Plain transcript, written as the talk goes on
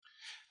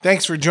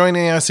Thanks for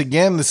joining us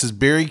again. This is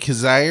Barry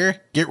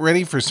Kazire. Get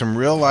ready for some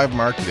real live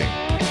marketing.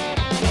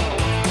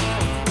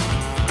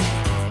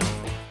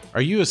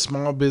 Are you a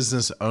small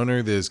business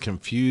owner that is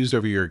confused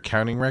over your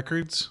accounting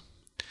records?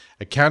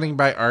 Accounting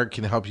by Art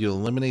can help you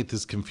eliminate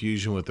this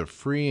confusion with a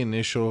free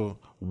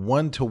initial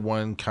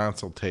one-to-one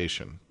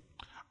consultation.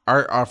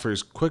 Art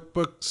offers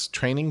QuickBooks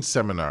training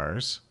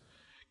seminars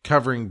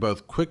covering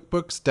both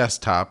QuickBooks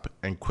Desktop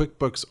and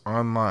QuickBooks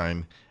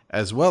Online,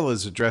 as well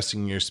as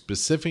addressing your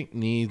specific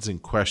needs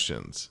and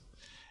questions.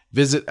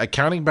 Visit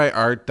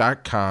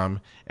accountingbyart.com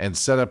and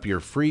set up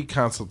your free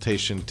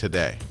consultation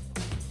today.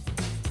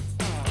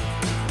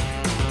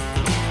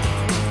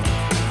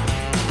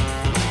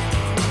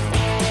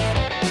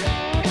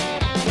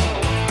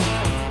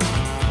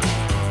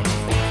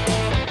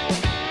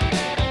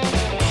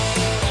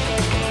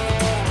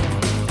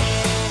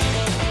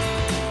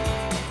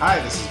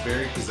 Hi, this is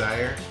Barry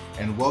Kazire,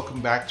 and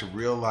welcome back to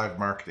Real Live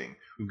Marketing.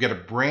 We've got a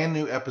brand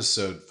new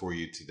episode for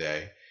you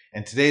today,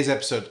 and today's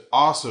episode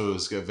also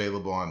is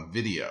available on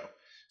video.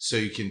 So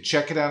you can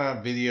check it out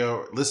on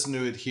video, listen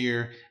to it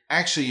here.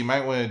 Actually, you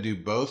might want to do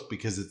both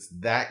because it's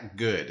that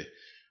good.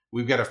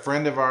 We've got a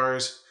friend of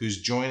ours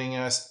who's joining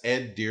us,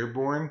 Ed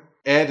Dearborn.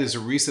 Ed is a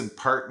recent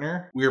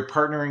partner. We are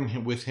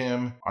partnering with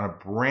him on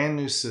a brand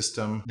new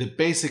system that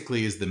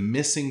basically is the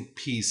missing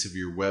piece of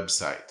your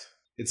website.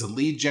 It's a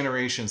lead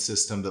generation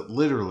system that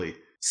literally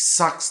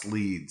sucks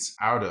leads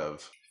out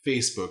of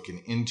Facebook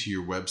and into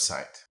your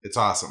website. It's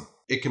awesome.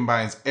 It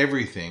combines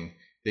everything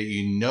that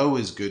you know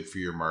is good for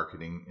your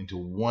marketing into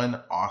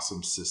one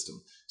awesome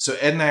system. So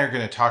Ed and I are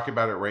going to talk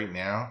about it right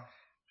now.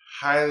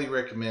 Highly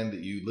recommend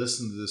that you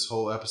listen to this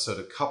whole episode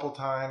a couple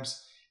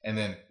times. And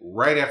then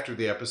right after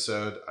the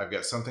episode, I've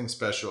got something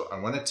special I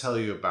want to tell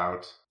you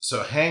about.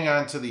 So hang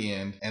on to the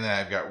end, and then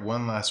I've got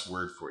one last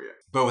word for you.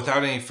 But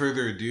without any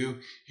further ado,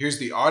 here's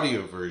the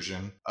audio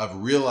version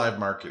of Real Live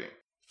Marketing.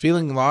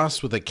 Feeling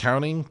lost with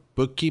accounting,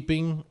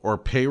 bookkeeping, or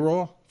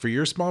payroll for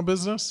your small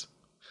business?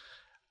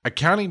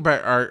 Accounting by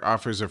Art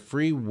offers a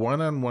free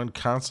one-on-one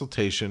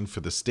consultation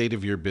for the state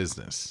of your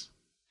business.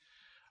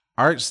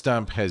 Art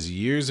Stump has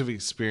years of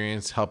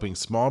experience helping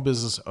small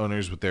business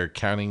owners with their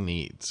accounting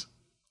needs.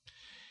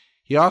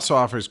 He also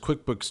offers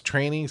QuickBooks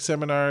training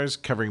seminars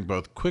covering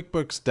both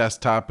QuickBooks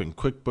Desktop and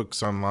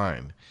QuickBooks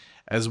Online,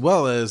 as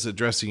well as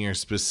addressing your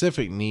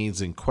specific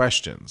needs and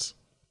questions.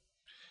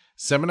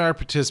 Seminar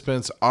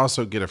participants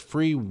also get a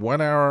free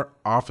 1-hour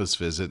office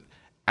visit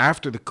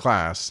after the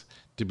class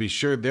to be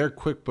sure their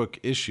QuickBook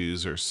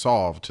issues are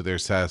solved to their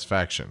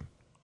satisfaction.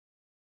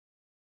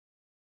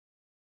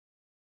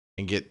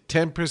 And get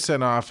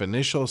 10% off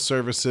initial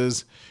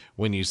services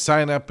when you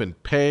sign up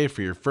and pay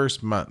for your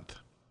first month.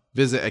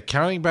 Visit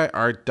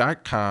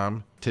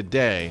accountingbyart.com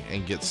today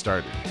and get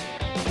started.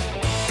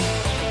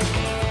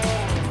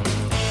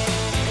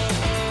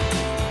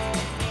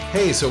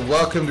 Hey, so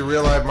welcome to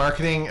Real Live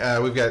Marketing.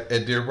 We've got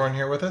Ed Dearborn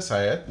here with us.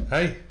 Hi, Ed.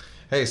 Hi.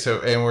 Hey,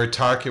 and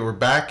we're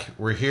back,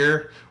 we're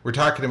here. We're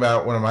talking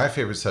about one of my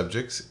favorite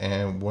subjects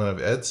and one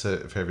of Ed's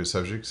favorite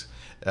subjects,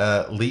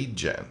 lead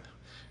gen,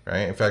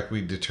 right? In fact,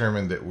 we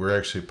determined that we're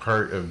actually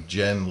part of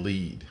Gen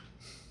Lead,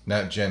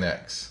 not Gen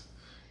X.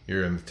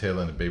 You're in the tail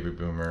end of baby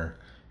boomer,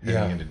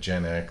 heading into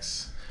Gen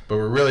X. But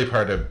we're really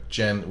part of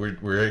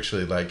we're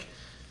actually like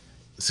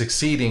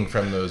succeeding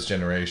from those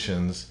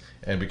generations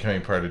and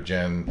becoming part of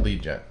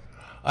lead gen.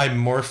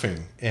 I'm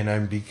morphing and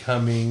I'm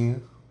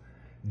becoming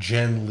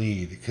Gen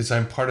Lead because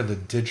I'm part of the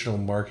digital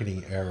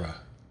marketing era.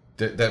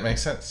 That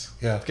makes sense.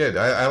 Yeah. Good.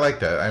 I like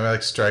that. I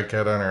like strike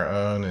out on our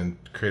own and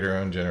create our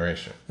own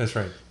generation. That's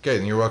right. Good.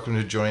 And you're welcome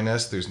to join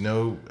us. There's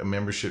no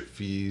membership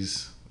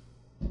fees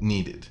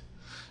needed,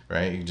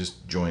 right? You can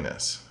just join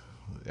us.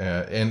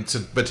 But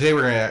today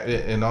we're going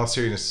to, in all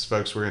seriousness,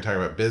 folks, we're going to talk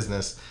about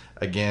business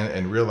again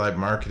and real live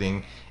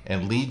marketing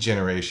and lead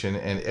generation.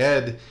 And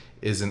Ed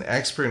is an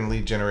expert in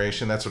lead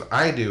generation. That's what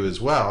I do as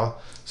well.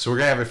 So we're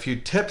going to have a few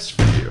tips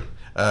for you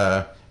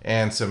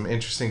and some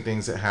interesting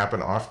things that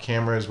happen off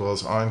camera as well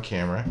as on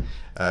camera.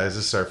 This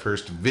is our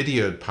first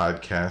videoed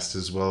podcast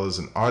as well as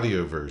an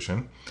audio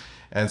version.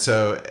 And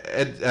so,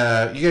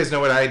 Ed, you guys know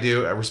what I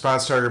do.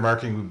 Response target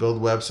marketing. We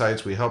build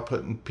websites. We help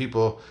put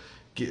people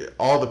get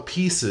all the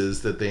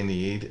pieces that they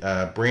need,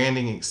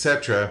 branding,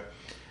 etc.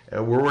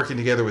 We're working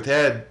together with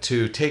Ed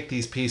to take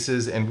these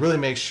pieces and really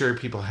make sure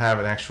people have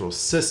an actual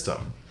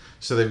system.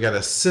 So they've got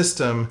a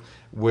system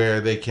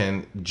where they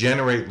can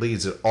generate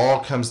leads. It all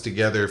comes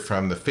together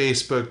from the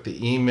Facebook,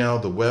 the email,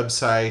 the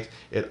website.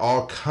 It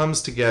all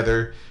comes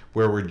together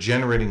where we're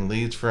generating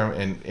leads from,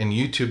 and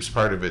YouTube's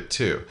part of it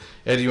too.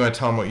 Ed, do you want to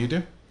tell them what you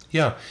do?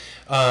 Yeah.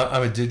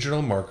 I'm a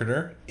digital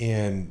marketer,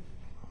 and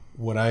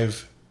what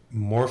I've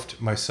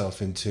morphed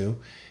myself into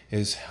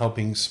is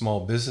helping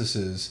small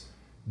businesses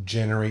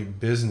generate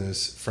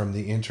business from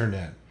the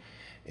internet.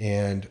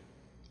 And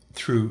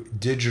through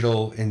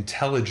digital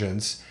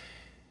intelligence,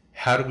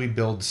 how do we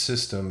build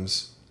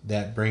systems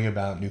that bring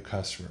about new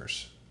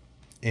customers?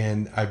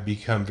 And I've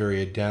become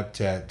very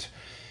adept at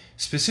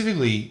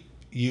specifically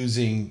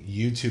using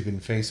YouTube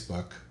and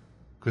Facebook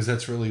because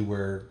that's really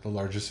where the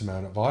largest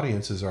amount of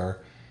audiences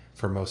are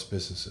for most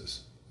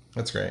businesses.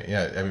 That's great.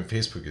 Yeah, I mean,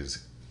 Facebook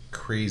is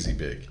crazy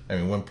big. I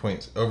mean,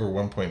 over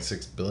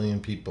 1.6 billion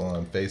people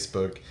on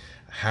Facebook.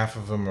 Half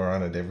of them are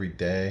on it every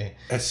day.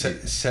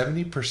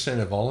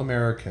 70% of all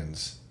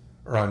Americans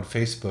are on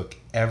Facebook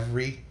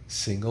every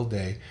single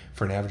day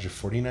for an average of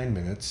 49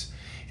 minutes.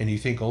 And you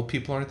think old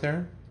people aren't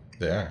there?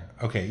 They are.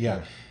 Okay,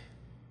 yeah.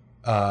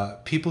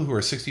 People who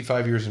are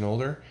 65 years and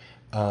older,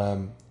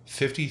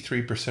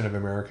 53% of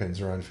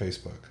Americans are on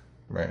Facebook.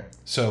 Right.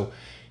 So,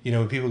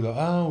 when people go,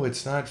 oh,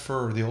 it's not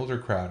for the older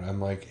crowd, I'm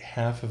like,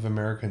 half of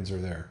Americans are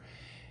there.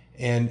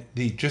 And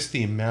just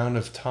the amount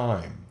of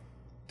time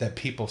that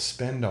people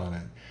spend on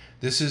it.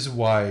 This is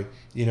why,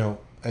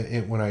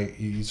 when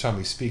you saw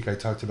me speak, I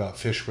talked about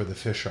fish where the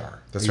fish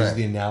are. That's I right. used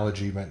the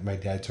analogy, my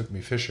dad took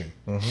me fishing.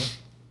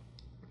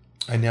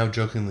 Mm-hmm. I now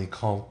jokingly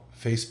call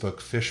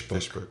Facebook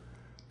Fishbook.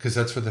 Because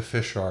that's where the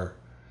fish are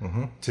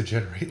to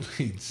generate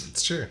leads.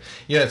 It's true.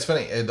 Yeah, it's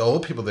funny. The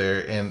old people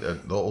there and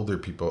the older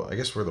people, I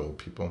guess we're the old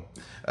people.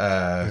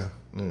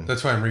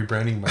 That's why I'm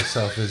rebranding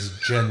myself as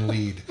Gen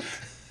Lead.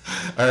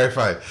 All right,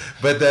 fine.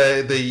 But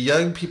the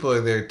young people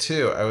are there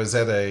too. I was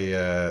at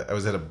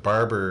a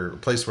barber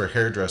place where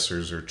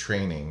hairdressers are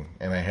training,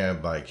 and I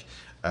had like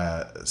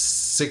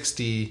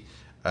 60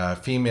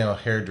 female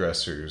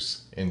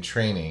hairdressers in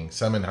training.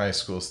 Some in high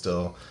school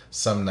still,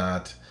 some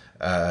not.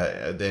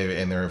 They're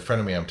in front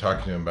of me. I'm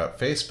talking to them about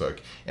Facebook,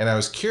 and I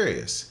was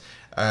curious,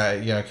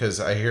 because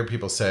I hear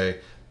people say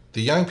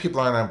the young people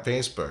aren't on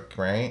Facebook,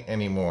 right,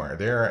 anymore.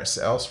 They're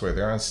elsewhere.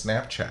 They're on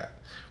Snapchat,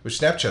 which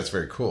Snapchat's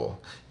very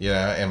cool,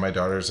 and my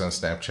daughter's on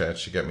Snapchat.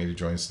 She got me to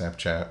join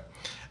Snapchat.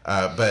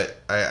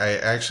 But I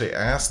actually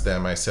asked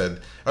them, I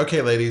said,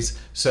 okay, ladies,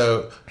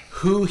 so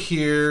who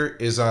here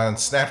is on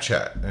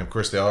Snapchat? And of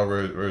course, they all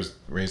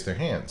raised their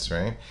hands,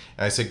 right?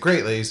 And I said,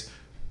 great, ladies,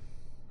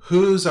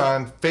 who's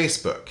on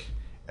Facebook?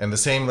 And the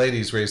same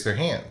ladies raised their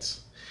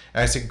hands.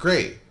 And I said,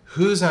 great,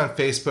 who's on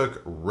Facebook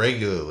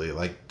regularly,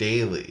 like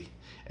daily?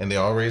 And they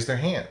all raised their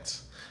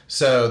hands.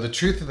 So the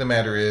truth of the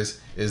matter is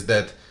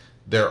that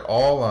they're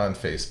all on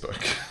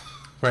Facebook.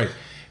 Right.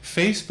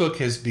 Facebook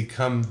has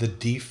become the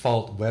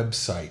default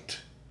website.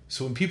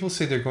 So when people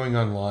say they're going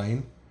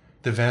online,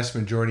 the vast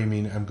majority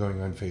mean I'm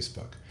going on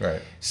Facebook.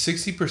 Right.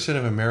 60%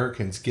 of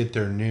Americans get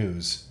their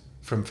news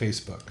from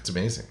Facebook. It's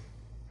amazing.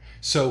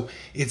 So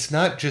it's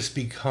not just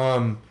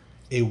become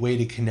a way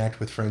to connect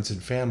with friends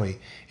and family.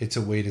 It's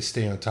a way to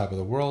stay on top of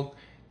the world.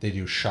 They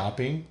do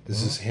shopping.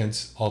 This is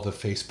hence all the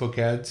Facebook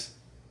ads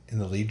in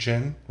the lead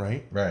gen,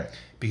 right? Right.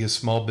 Because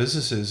small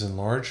businesses and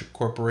large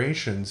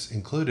corporations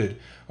included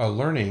are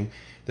learning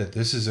that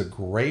this is a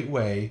great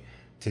way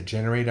to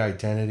generate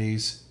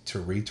identities, to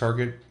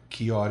retarget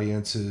key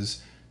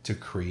audiences, to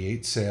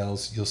create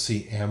sales. You'll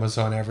see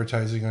Amazon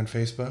advertising on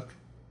Facebook.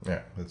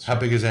 Yeah, that's How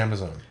right. big is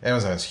Amazon?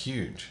 Amazon's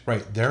huge.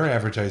 Right, they're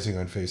advertising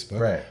on Facebook.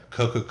 Right.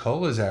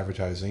 Coca-Cola is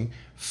advertising.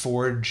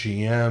 Ford,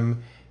 GM,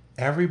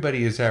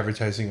 everybody is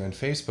advertising on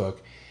Facebook.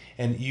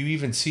 And you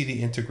even see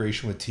the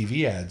integration with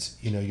TV ads.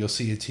 You'll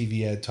see a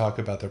TV ad talk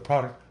about their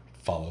product.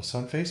 Follow us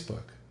on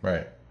Facebook.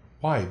 Right.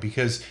 Why?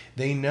 Because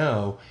they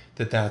know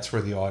that that's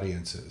where the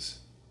audience is.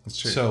 That's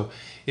true. So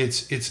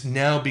it's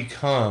now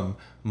become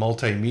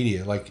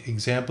multimedia. Like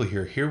example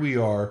here we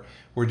are.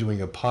 We're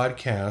doing a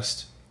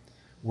podcast.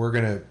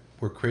 We're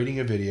creating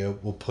a video.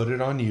 We'll put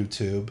it on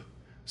YouTube.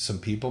 Some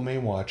people may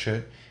watch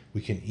it. We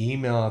can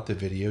email out the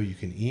video. You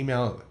can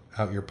email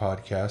out your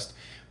podcast.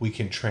 We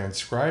can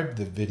transcribe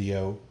the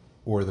video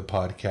or the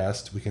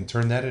podcast. We can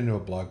turn that into a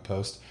blog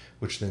post,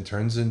 which then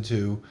turns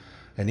into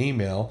an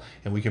email,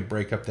 and we can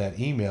break up that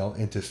email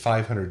into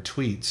 500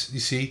 tweets. You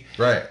see?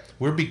 Right.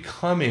 We're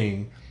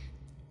becoming,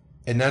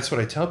 and that's what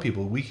I tell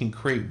people, we can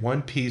create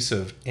one piece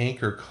of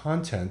anchor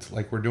content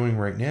like we're doing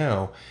right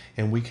now,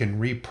 and we can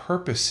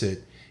repurpose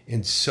it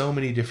in so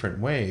many different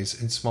ways,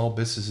 and small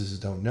businesses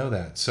don't know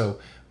that. So,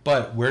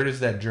 but where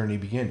does that journey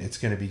begin? It's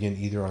going to begin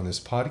either on this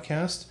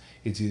podcast,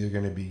 it's either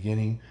going to be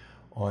beginning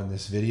on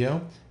this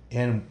video,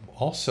 and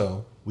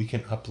also we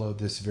can upload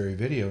this very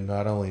video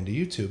not only into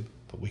YouTube,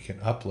 but we can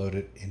upload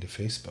it into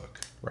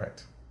Facebook.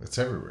 Right. It's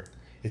everywhere.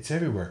 It's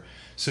everywhere.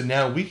 So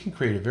now we can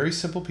create a very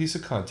simple piece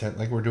of content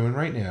like we're doing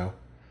right now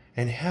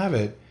and have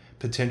it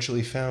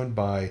potentially found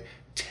by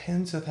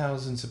tens of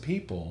thousands of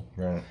people.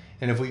 Right.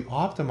 And if we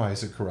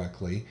optimize it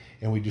correctly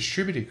and we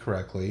distribute it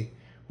correctly,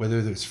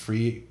 whether there's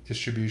free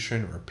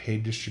distribution or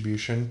paid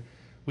distribution,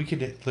 we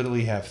could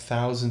literally have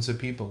thousands of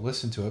people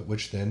listen to it,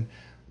 which then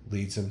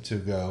leads them to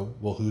go,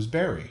 well, who's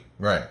Barry?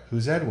 Right.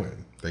 Who's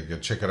Edwin? They go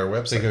check out our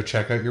website. They go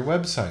check out your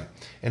website.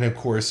 And of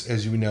course,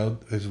 as you know,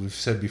 as we've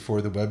said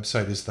before, the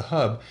website is the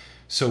hub.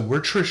 So we're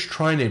just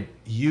trying to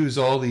use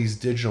all these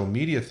digital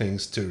media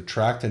things to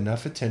attract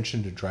enough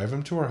attention to drive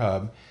them to our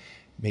hub,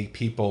 make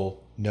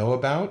people know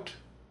about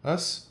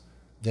us,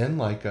 then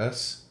like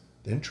us,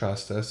 then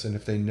trust us. And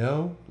if they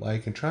know,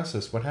 like, and trust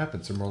us, what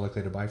happens? They're more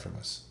likely to buy from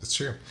us. That's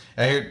true.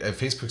 I heard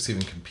Facebook's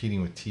even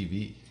competing with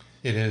TV.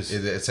 It is.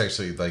 It's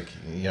actually like,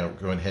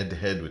 going head to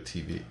head with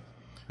TV.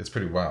 It's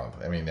pretty wild.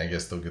 I mean, I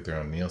guess they'll get their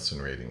own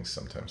Nielsen ratings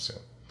sometime soon.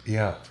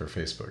 Yeah. for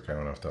Facebook. I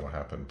don't know if that'll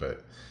happen,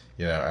 but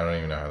I don't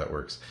even know how that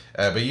works.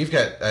 But you've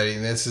got, I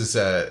mean, this is,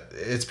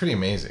 it's pretty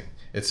amazing.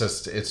 It's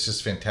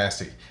just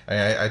fantastic.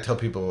 I tell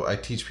people, I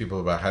teach people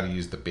about how to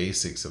use the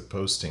basics of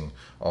posting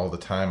all the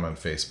time on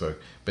Facebook,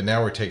 but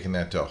now we're taking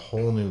that to a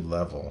whole new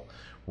level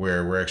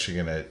where we're actually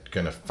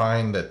gonna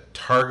find the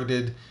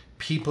targeted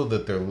people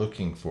that they're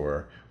looking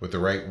for with the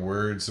right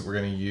words that we're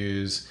going to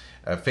use.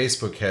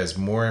 Facebook has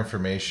more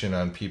information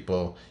on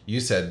people. You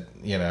said,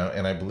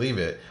 and I believe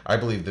it. I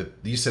believe that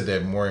you said they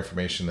have more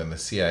information than the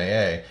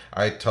CIA.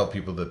 I tell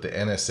people that the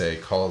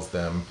NSA calls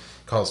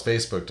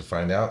Facebook to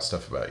find out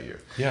stuff about you.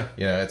 Yeah.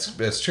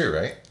 It's true,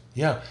 right?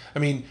 Yeah. I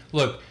mean,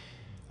 look,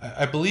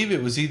 I believe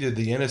it was either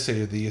the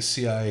NSA or the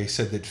CIA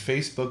said that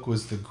Facebook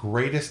was the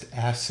greatest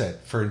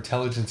asset for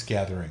intelligence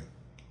gathering.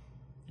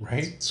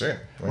 Right? That's right.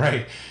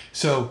 Right.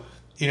 So,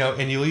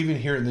 and you'll even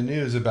hear in the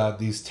news about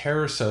these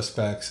terror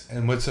suspects,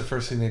 and what's the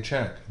first thing they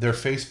check? Their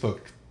Facebook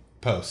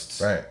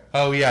posts. Right.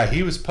 Oh, yeah,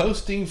 he was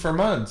posting for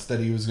months that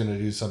he was going to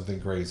do something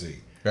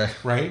crazy. Right.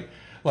 Right?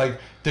 Like,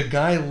 the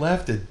guy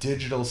left a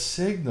digital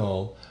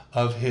signal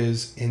of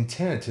his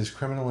intent, his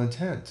criminal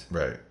intent.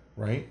 Right.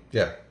 Right?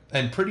 Yeah.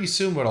 And pretty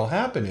soon what'll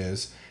happen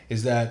is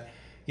that,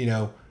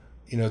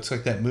 it's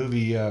like that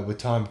movie with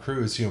Tom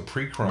Cruise,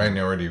 pre-crime.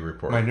 Minority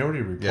Report.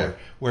 Yeah.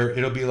 Where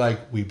it'll be like,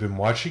 we've been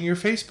watching your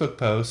Facebook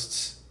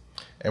posts.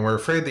 And we're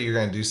afraid that you're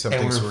going to do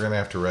something, so we're going to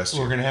have to arrest you.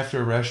 We're going to have to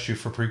arrest you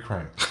for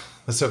pre-crime.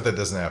 Let's hope that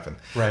doesn't happen.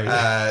 Right.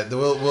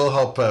 We'll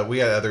help. We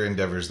got other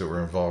endeavors that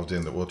we're involved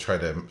in that we'll try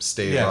to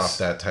stave off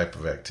that type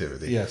of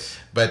activity. Yes.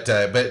 But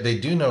they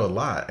do know a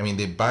lot. I mean,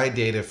 they buy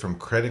data from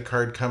credit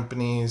card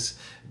companies.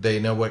 They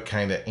know what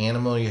kind of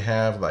animal you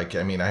have. Like,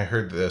 I mean, I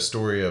heard the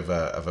story of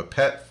a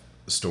pet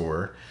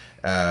store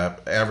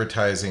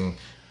advertising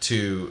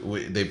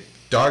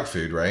dog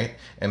food, right?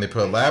 And they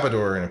put a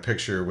Labrador in a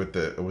picture with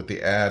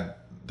the ad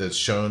that's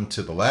shown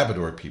to the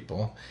Labrador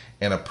people,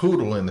 and a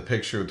poodle in the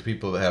picture with the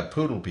people that have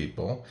poodle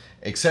people,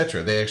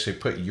 etc. They actually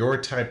put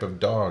your type of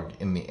dog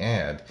in the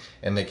ad,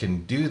 and they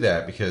can do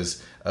that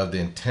because of the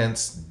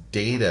intense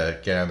data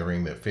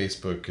gathering that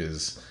Facebook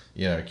is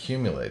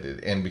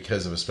accumulated, and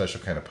because of a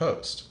special kind of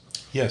post.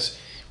 Yes,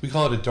 we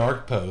call it a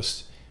dark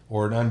post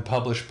or an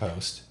unpublished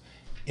post.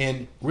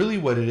 And really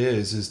what it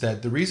is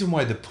that the reason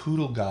why the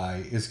poodle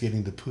guy is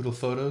getting the poodle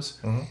photos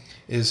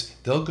is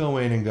they'll go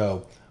in and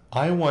go,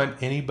 I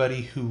want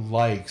anybody who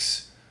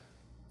likes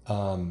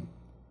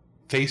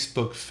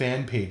Facebook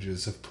fan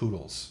pages of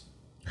poodles.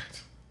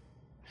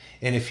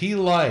 And if he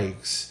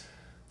likes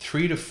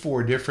 3 to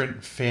 4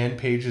 different fan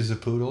pages of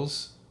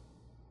poodles,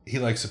 he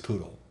likes a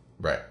poodle.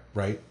 Right.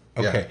 Right?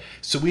 Okay. Yeah.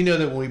 So we know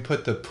that when we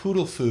put the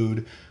poodle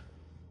food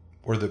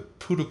or the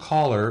poodle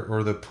collar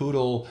or the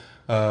poodle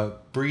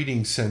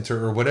breeding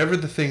center or whatever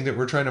the thing that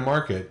we're trying to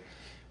market,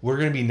 we're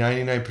going to be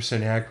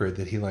 99% accurate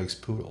that he likes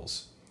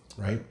poodles.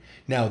 Right?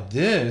 Now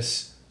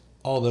this,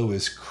 although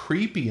is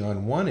creepy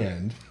on one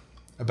end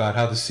about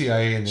how the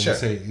CIA and the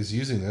NSA is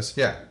using this,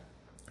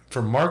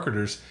 for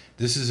marketers,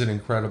 this is an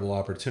incredible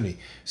opportunity,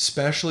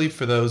 especially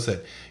for those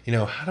that,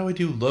 how do I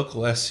do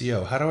local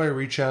SEO? How do I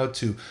reach out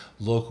to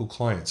local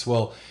clients?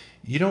 Well,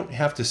 you don't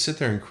have to sit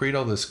there and create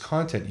all this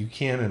content. You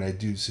can, and I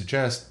do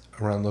suggest,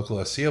 around local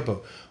SEO,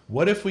 but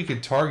what if we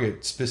could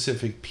target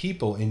specific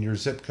people in your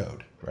zip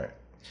code? Right.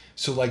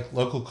 So like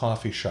local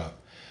coffee shop.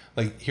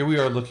 Like here we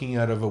are looking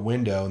out of a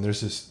window and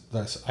there's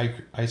this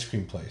ice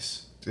cream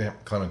place. Yeah,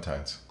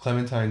 Clementine's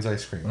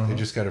ice cream. Mm-hmm. They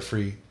just got a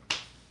free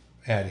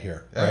ad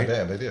here, right?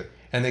 Yeah, they did.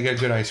 And they got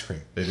good ice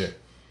cream. They did.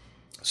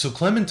 So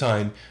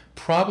Clementine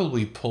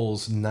probably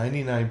pulls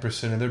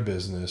 99% of their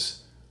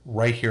business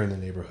right here in the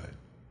neighborhood.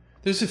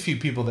 There's a few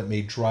people that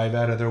may drive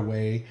out of their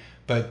way,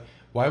 but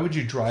why would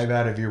you drive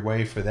out of your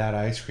way for that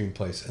ice cream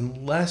place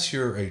unless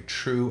you're a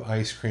true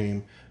ice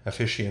cream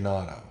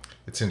aficionado?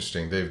 It's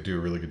interesting. They do a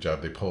really good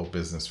job. They pull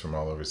business from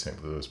all over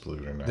St. Louis,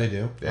 believe it or not. They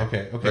do? Yeah.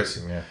 Okay.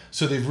 Right.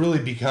 So they've really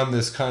become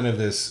this kind of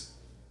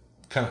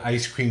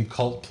ice cream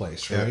cult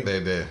place, right? Yeah,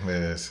 it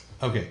is.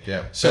 Okay.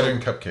 Yeah. So, better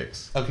than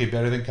cupcakes. Okay,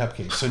 better than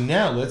cupcakes. So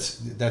now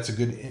that's a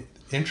good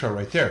intro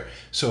right there.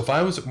 So if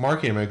I was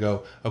marketing, I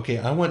go, okay,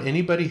 I want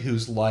anybody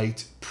who's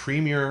liked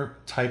premier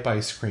type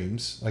ice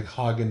creams, like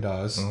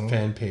Haagen-Dazs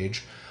fan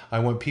page. I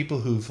want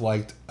people who've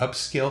liked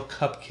upscale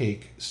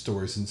cupcake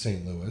stores in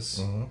St.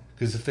 Louis.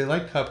 Because if they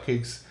like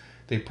cupcakes,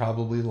 they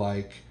probably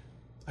like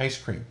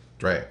ice cream.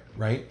 Right.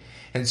 Right?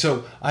 And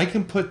so I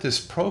can put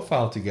this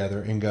profile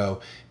together and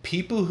go,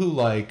 people who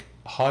like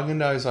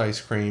Haagen-Dazs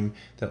ice cream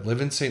that live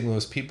in St.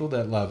 Louis, people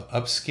that love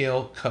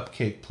upscale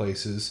cupcake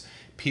places,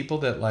 people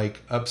that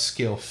like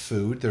upscale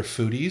food, they're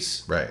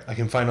foodies. Right. I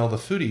can find all the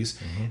foodies.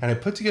 And I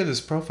put together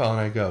this profile and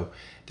I go,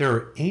 there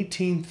are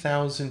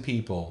 18,000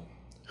 people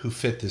who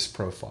fit this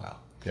profile.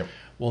 Yep.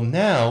 Well,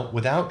 now,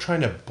 without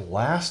trying to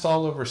blast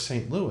all over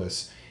St.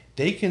 Louis,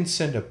 they can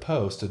send a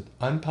post, an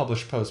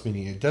unpublished post,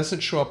 meaning it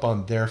doesn't show up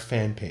on their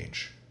fan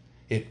page.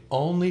 It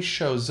only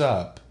shows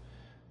up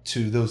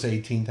to those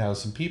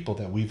 18,000 people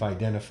that we've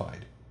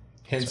identified.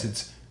 Hence,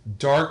 it's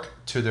dark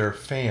to their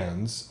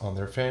fans on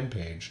their fan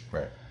page.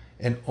 Right.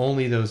 and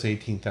only those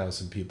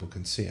 18,000 people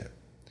can see it.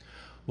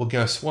 Well,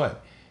 guess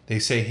what? They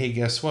say, hey,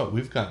 guess what?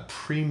 We've got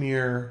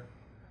premier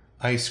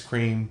ice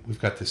cream. We've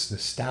got this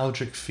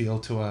nostalgic feel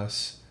to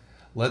us.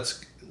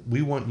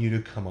 We want you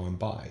to come on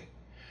by.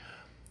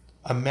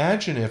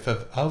 Imagine if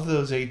of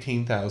those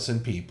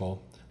 18,000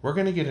 people, we're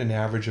going to get an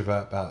average of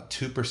about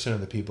 2%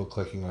 of the people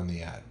clicking on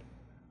the ad.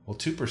 Well,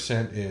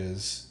 2%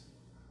 is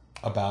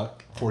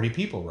about 40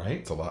 people, right?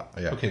 It's a lot.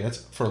 Yeah. Okay,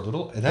 that's a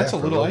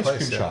little ice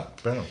place, cream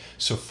shop. Boom.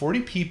 So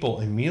 40 people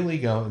immediately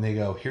go and they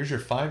go, here's your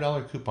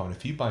 $5 coupon.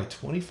 If you buy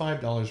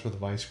 $25 worth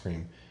of ice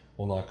cream,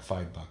 we'll knock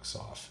 $5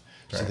 off.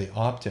 Right. So they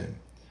opt in.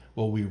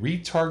 Well, we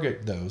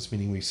retarget those,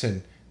 meaning we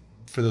send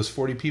for those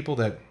 40 people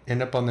that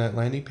end up on that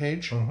landing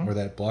page or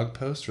that blog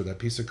post or that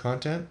piece of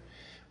content,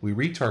 we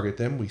retarget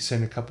them. We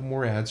send a couple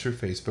more ads through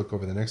Facebook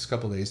over the next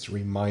couple of days to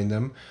remind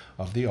them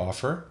of the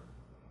offer,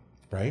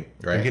 right?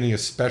 They're getting a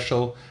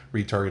special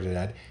retargeted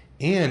ad.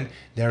 And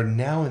they're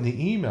now in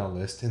the email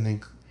list, and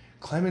then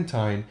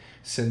Clementine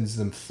sends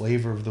them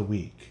flavor of the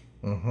week,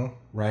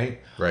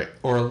 right? Right.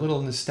 Or a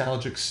little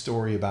nostalgic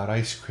story about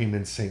ice cream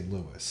in St.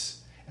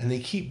 Louis. And they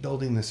keep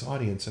building this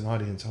audience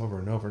over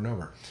and over and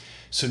over.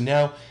 So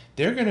now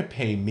they're going to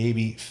pay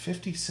maybe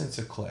 50 cents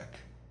a click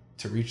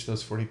to reach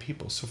those 40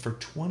 people. So for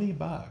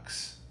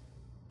 $20,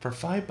 for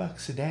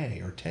 $5 a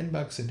day or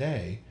 $10 a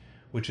day,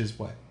 which is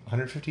what,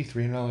 $150,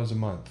 $300 a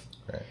month,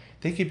 right,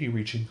 they could be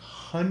reaching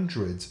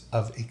hundreds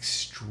of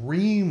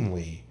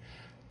extremely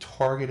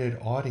targeted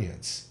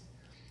audience.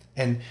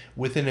 And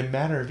within a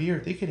matter of a year,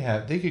 they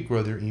could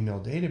grow their email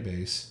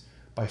database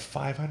by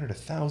 500,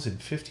 1,000,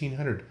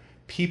 1,500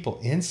 people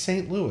in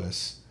St.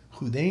 Louis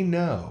who they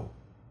know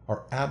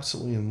are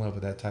absolutely in love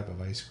with that type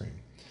of ice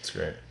cream. That's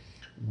great.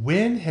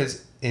 When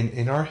has,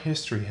 in our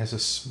history, has a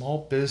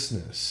small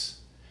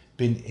business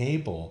been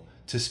able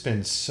to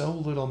spend so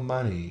little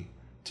money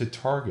to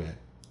target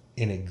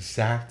an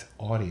exact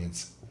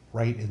audience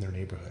right in their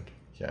neighborhood?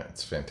 Yeah,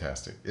 it's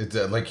fantastic. It's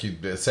like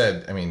you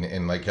said, I mean,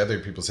 and like other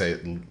people say,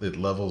 it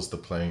levels the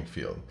playing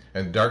field.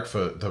 And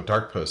the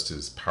dark post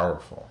is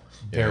powerful.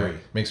 Very.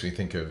 Makes me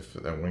think of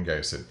that one guy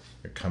who said,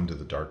 come to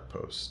the dark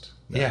post.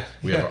 No, yeah.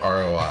 We have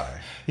ROI.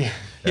 Yeah.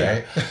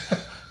 Right?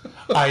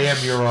 I am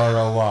your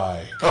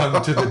ROI.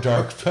 Come to the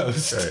dark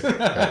post.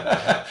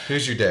 Right.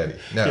 Here's your daddy.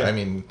 No, I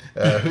mean,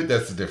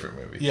 that's a different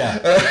movie. Yeah,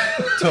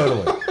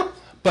 totally.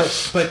 But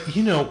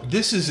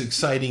this is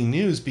exciting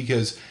news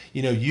because,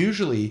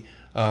 usually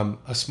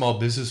a small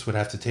business would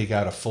have to take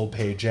out a full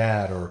page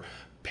ad or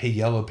pay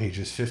Yellow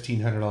Pages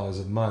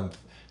 $1,500 a month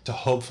to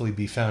hopefully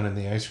be found in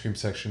the ice cream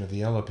section of the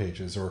Yellow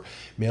Pages, or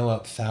mail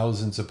out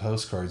thousands of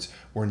postcards,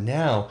 where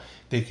now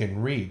they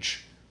can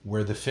reach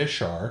where the fish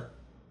are.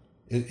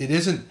 It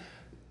isn't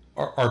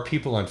our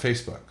people on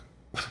Facebook.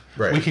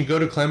 Right. We can go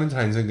to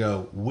Clementine's and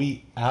go,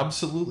 we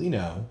absolutely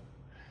know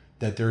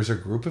that there's a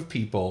group of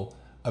people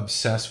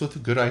obsessed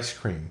with good ice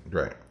cream.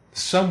 Right.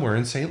 Somewhere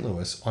in St.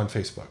 Louis on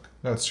Facebook.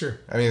 No, it's true.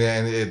 I mean,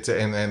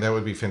 and that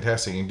would be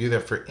fantastic. You can do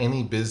that for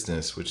any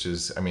business, which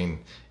is, I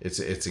mean, it's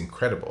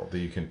incredible that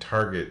you can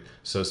target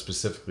so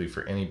specifically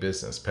for any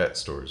business, pet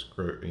stores,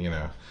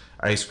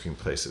 ice cream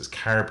places,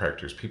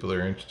 chiropractors, people that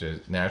are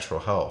interested in natural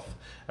health,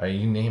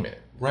 you name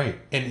it. Right.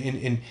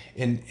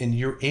 And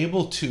you're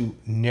able to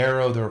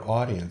narrow their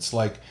audience.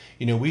 Like,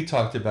 we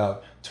talked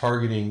about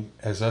targeting,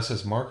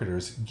 as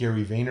marketers,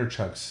 Gary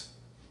Vaynerchuk's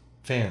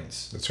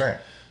fans. That's right.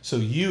 So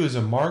you as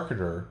a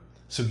marketer,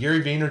 so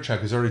Gary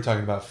Vaynerchuk is already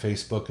talking about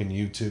Facebook and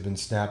YouTube and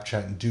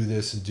Snapchat and do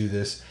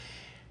this.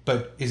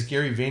 But is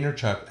Gary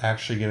Vaynerchuk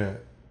actually going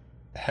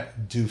to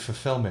do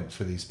fulfillment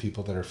for these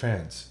people that are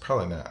fans?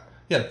 Probably not.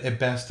 Yeah, at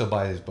best they'll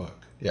buy his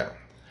book. Yeah.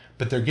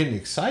 But they're getting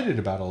excited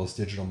about all this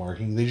digital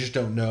marketing. They just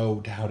don't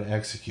know how to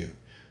execute.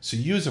 So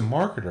you as a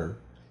marketer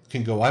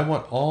can go, I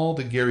want all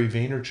the Gary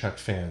Vaynerchuk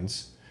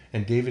fans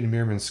and David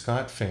Meerman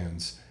Scott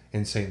fans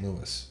in St.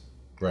 Louis.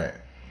 Right.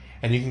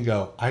 And you can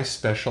go, I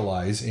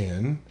specialize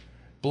in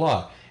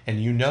blah.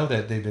 And you know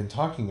that they've been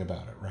talking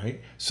about it,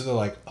 right? So they're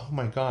like, oh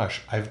my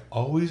gosh, I've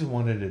always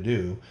wanted to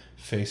do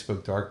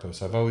Facebook dark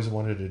posts. I've always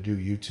wanted to do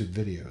YouTube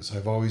videos.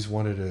 I've always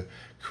wanted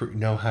to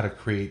know how to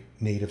create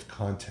native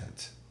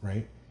content,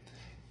 right?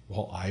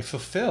 Well, I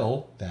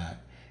fulfill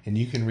that, and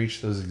you can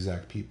reach those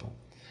exact people.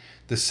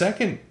 The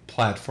second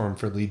platform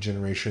for lead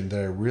generation that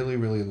I really,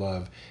 really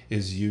love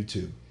is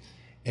YouTube.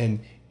 And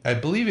I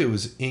believe it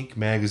was Inc.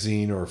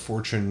 magazine or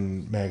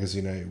Fortune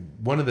magazine,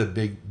 one of the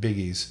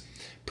biggies,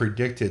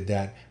 predicted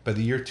that by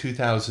the year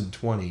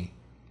 2020,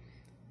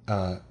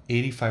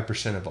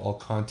 85% of all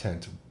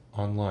content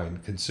online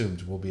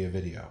consumed will be a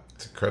video.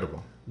 It's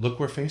incredible. Look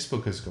where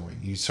Facebook is going.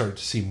 You start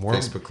to see more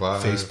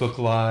Facebook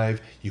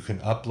Live. You can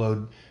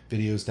upload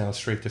videos now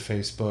straight to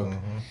Facebook.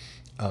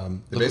 Mm-hmm.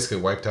 They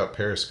basically wiped out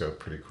Periscope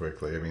pretty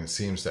quickly. I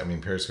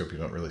mean, Periscope, you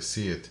don't really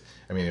see it.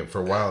 I mean, for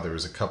a while, there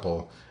was a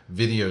couple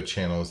video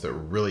channels that were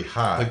really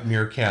hot. Like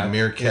Meerkat.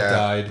 It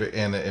died.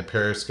 And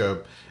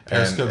Periscope.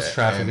 Periscope's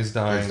traffic is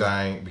dying. It's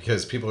dying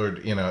because people are,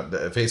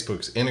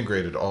 Facebook's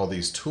integrated all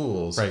these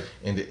tools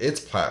into its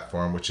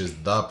platform, which is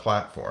the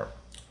platform.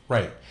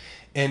 Right.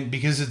 And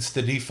because it's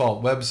the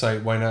default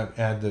website, why not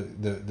add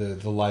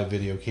the live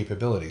video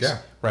capabilities? Yeah.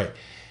 Right.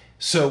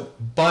 So,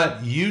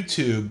 but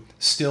YouTube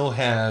still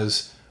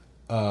has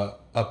a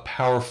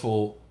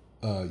powerful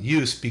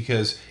use,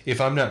 because if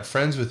I'm not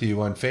friends with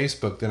you on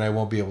Facebook, then I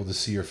won't be able to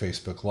see your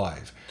Facebook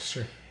Live.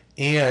 Sure.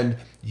 And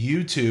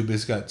YouTube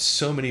has got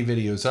so many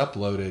videos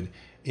uploaded.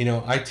 You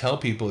know, I tell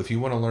people, if you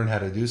want to learn how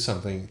to do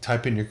something,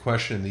 type in your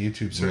question in the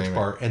YouTube search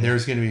bar, and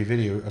there's going to be a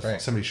video of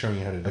somebody showing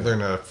you how to do it. I've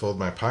learned how to fold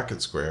my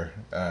pocket square,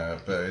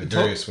 but in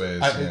various ways.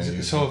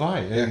 So have I.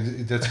 Yeah.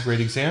 That's a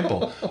great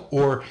example.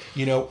 Or,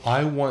 you know,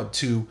 I want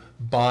to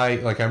buy,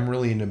 like, I'm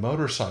really into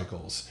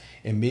motorcycles,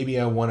 and maybe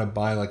I want to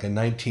buy like a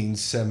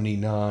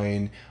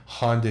 1979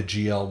 Honda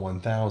GL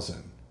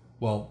 1000.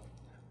 Well,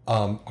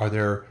 are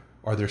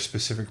there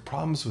specific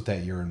problems with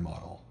that year and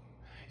model?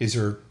 Is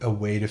there a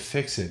way to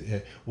fix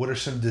it? What are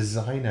some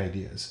design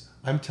ideas?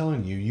 I'm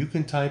telling you, you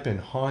can type in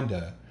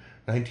Honda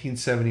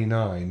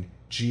 1979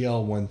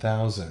 GL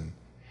 1000,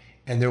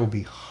 and there will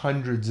be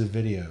hundreds of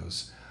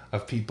videos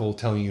of people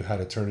telling you how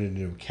to turn it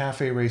into a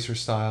cafe racer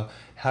style,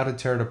 how to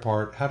tear it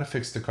apart, how to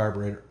fix the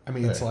carburetor. I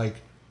mean, It's like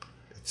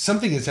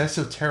something as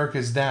esoteric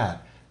as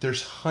that.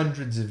 There's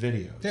hundreds of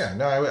videos. Yeah,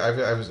 no,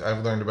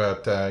 I've learned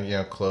about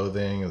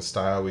clothing and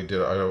style.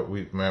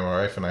 My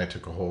wife and I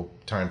took a whole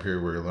time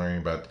period where we were learning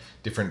about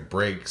different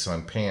breaks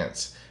on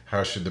pants.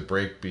 How should the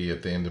break be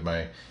at the end of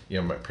my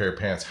pair of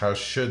pants? How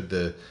should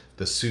the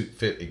suit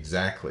fit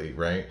exactly,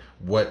 right?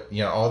 What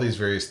all these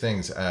various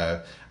things.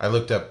 I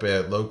looked up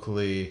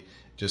locally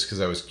just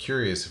because I was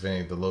curious if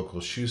any of the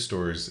local shoe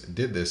stores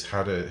did this.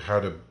 How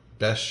to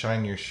best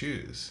shine your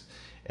shoes.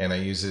 And I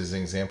use it as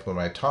an example in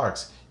my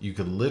talks. You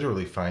could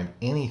literally find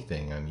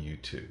anything on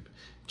YouTube,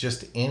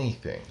 just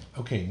anything.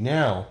 Okay,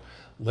 now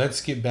let's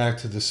get back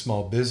to the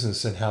small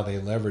business and how they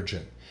leverage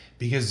it.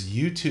 Because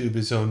YouTube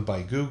is owned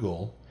by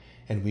Google,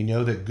 and we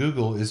know that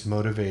Google is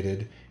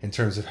motivated in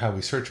terms of how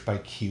we search by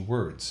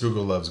keywords.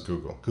 Google loves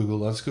Google. Google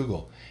loves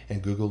Google,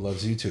 and Google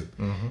loves YouTube.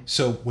 Mm-hmm.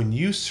 So when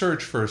you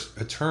search for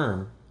a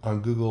term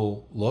on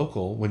Google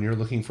Local, when you're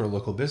looking for a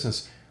local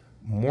business,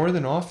 more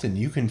than often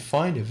you can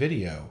find a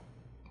video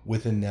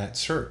within that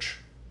search,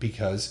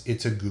 because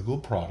it's a Google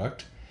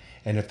product,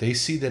 and if they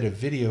see that a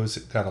video's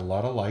got a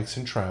lot of likes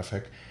and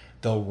traffic,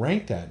 they'll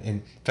rank that.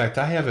 In fact,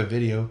 I have a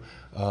video,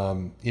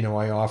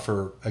 I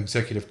offer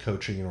executive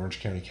coaching in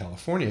Orange County,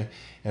 California,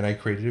 and I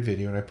created a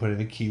video and I put in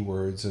the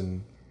keywords,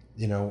 and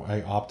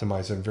I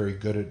optimize. I'm very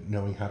good at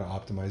knowing how to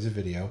optimize a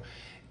video,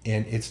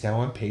 and it's now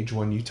on page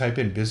 1. You type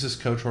in business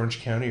coach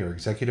Orange County or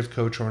executive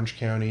coach Orange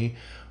County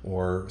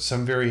or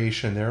some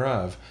variation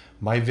thereof,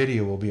 my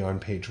video will be on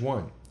page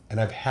 1. And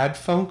I've had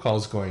phone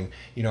calls going,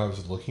 I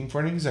was looking for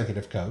an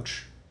executive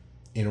coach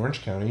in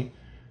Orange County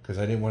because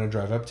I didn't want to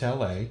drive up to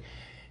LA.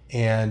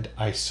 And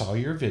I saw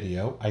your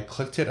video. I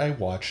clicked it. I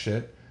watched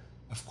it.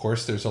 Of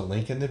course, there's a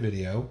link in the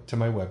video to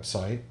my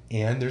website,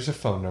 and there's a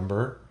phone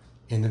number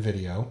in the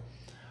video.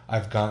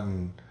 I've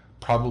gotten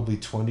probably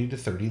 20 to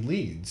 30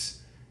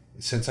 leads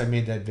since I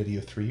made that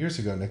video 3 years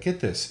ago. Now get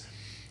this.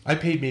 I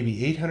paid maybe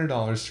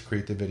 $800 to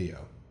create the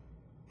video.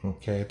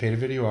 Okay, I paid a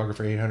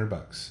videographer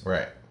 $800.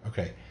 Right.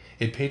 Okay.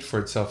 It paid for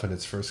itself in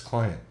its first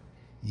client.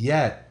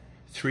 Yet,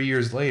 3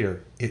 years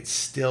later, it's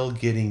still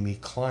getting me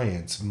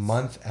clients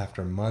month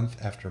after month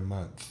after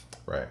month.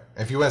 Right.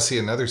 If you want to see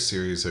another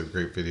series of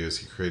great videos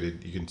he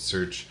created, you can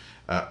search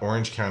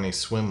Orange County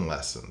Swim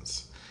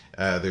Lessons.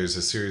 There's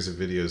a series of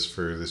videos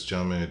for this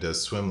gentleman who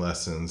does swim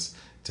lessons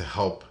to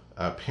help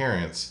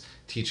parents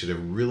teach at a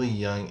really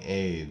young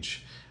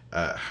age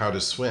how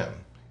to swim.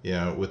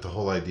 With the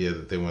whole idea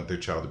that they want their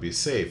child to be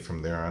safe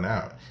from there on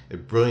out. A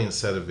brilliant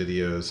set of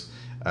videos.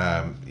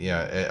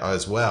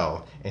 As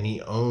well, and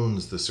he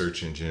owns the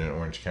search engine in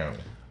Orange County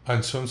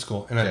on Swim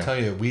School. And I tell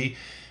you, we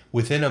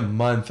within a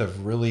month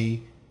of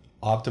really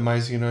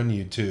optimizing it on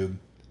YouTube,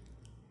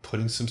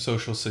 putting some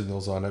social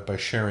signals on it by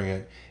sharing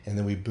it, and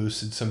then we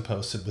boosted some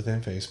posts within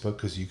Facebook,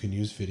 because you can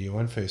use video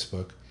on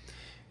Facebook.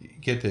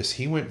 Get this,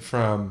 he went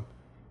from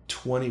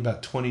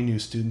about 20 new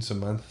students a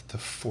month to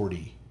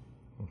 40.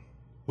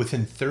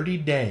 Within 30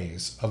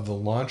 days of the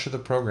launch of the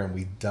program,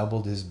 we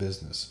doubled his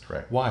business.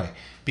 Right. Why?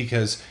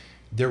 Because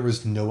there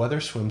was no other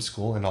swim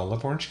school in all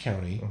of Orange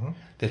County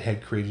that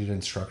had created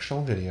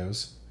instructional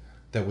videos,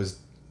 that was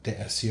the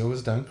SEO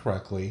was done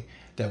correctly,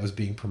 that was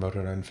being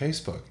promoted on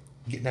Facebook.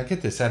 Now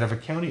get this, out of a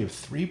county of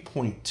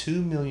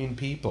 3.2 million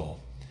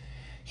people,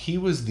 he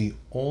was the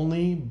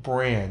only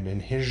brand in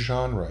his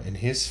genre, in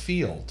his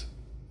field,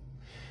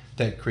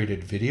 that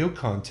created video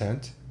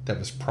content that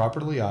was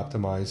properly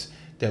optimized,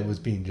 that was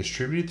being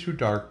distributed through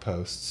dark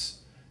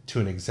posts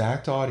to an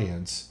exact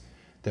audience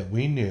that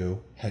we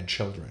knew had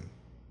children.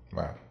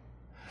 Wow.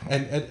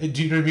 And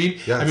do you know what I mean?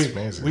 Yeah, it's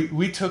amazing.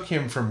 We took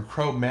him from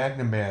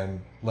Cro-Magnon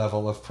man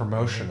level of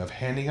promotion, of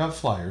handing out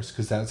flyers,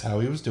 because that's how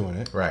he was doing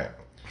it. Right.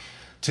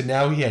 To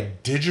now he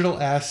had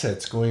digital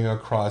assets going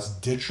across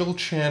digital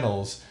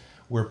channels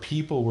where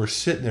people were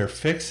sitting there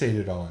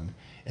fixated on,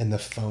 and the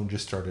phone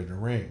just started to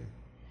ring.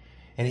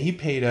 And he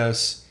paid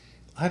us,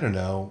 I don't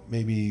know,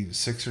 maybe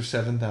 $6,000 or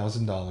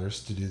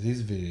 $7,000 to do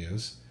these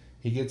videos.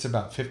 he gets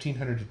about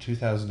 $1,500 to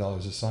 $2,000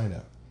 a sign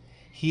up.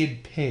 He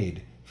had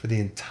paid for the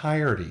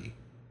entirety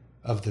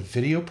of the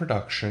video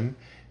production,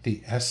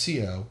 the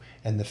SEO,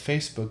 and the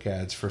Facebook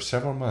ads for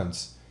several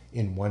months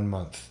in 1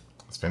 month.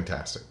 It's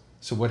fantastic.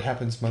 So what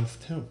happens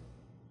month 2?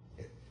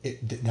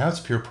 Now it's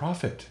pure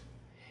profit.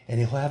 And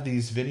he'll have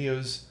these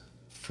videos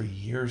for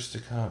years to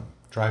come,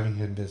 driving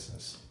him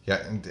business.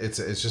 Yeah, and it's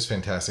just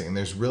fantastic. And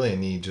there's really a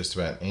need just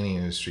about any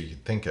industry you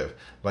can think of.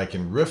 Like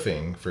in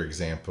roofing, for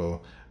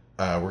example,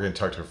 we're going to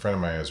talk to a friend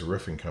of mine who has a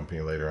roofing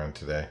company later on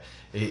today.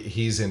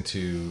 He's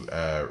into,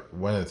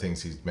 one of the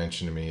things he's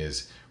mentioned to me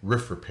is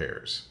roof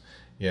repairs.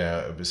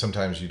 Yeah, but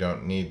sometimes you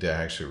don't need to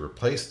actually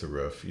replace the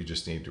roof. You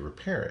just need to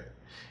repair it.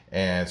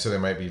 And so there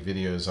might be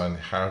videos on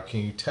how can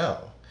you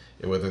tell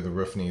whether the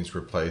roof needs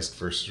replaced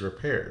versus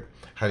repaired.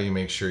 How do you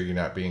make sure you're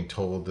not being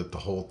told that the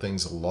whole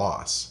thing's a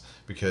loss?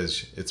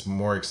 Because it's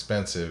more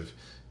expensive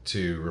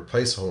to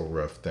replace a whole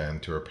roof than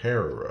to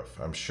repair a roof,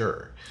 I'm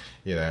sure.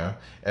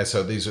 And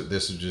so this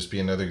would just be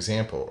another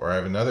example. Or I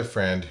have another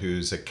friend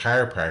who's a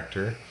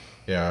chiropractor,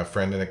 a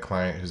friend and a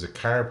client who's a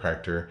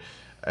chiropractor,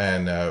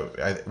 and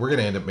we're going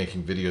to end up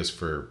making videos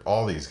for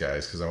all these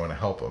guys because I want to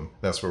help them.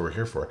 That's what we're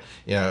here for.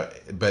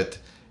 But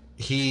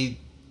he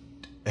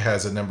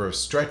has a number of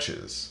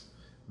stretches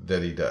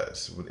that he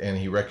does, and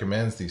he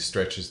recommends these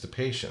stretches to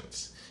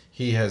patients.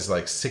 He has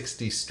like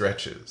 60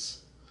 stretches.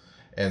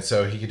 And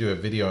so he could do a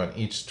video on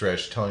each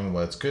stretch telling them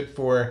what it's good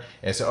for,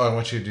 and say, I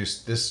want you to do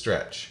this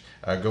stretch.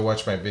 Go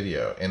watch my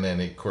video. And then,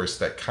 of course,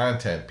 that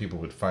content, people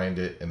would find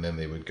it, and then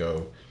they would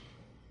go.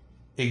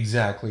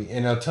 Exactly.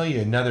 And I'll tell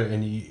you another,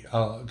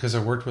 because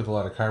I've worked with a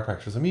lot of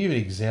chiropractors, let me give you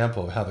an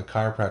example of how the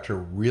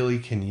chiropractor really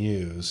can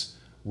use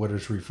what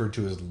is referred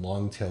to as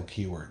long-tail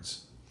keywords.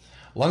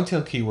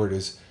 Long-tail keyword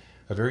is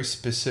a very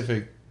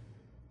specific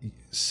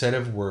set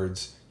of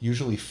words,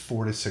 usually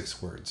 4 to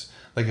 6 words.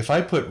 Like if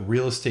I put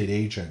real estate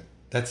agent,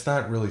 that's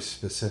not really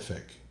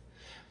specific.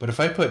 But if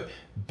I put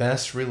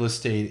best real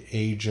estate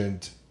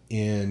agent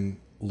in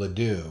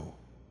Ladue,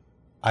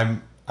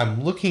 I'm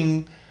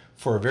looking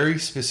for a very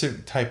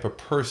specific type of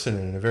person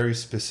in a very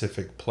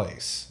specific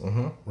place,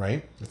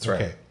 right? That's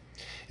right. Okay.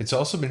 It's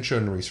also been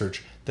shown in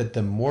research that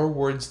the more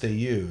words they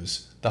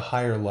use, the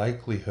higher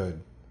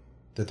likelihood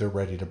that they're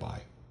ready to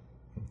buy.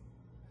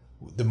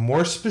 The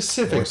more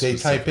specific they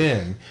type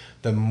in,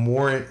 the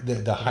more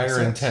the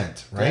higher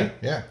intent, right?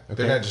 Yeah.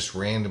 Okay. They're not just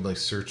randomly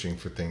searching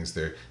for things.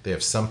 They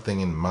have something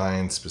in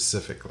mind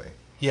specifically.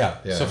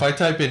 Yeah. So if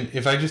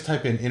I just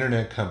type in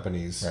internet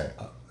companies, right.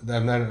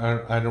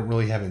 I don't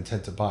really have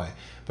intent to buy.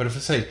 But if I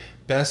say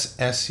best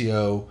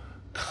SEO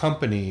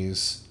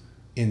companies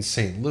in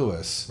St.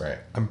 Louis, right,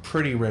 I'm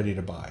pretty ready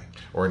to buy.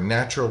 Or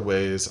natural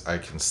ways I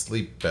can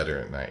sleep better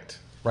at night.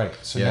 Right.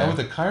 So now with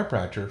a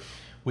chiropractor,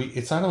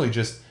 it's not only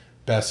just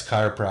best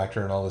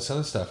chiropractor and all this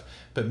other stuff,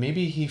 but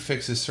maybe he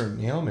fixes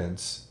certain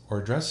ailments or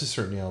addresses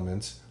certain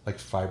ailments like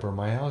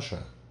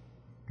fibromyalgia.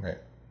 Right.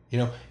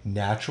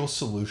 Natural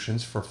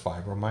solutions for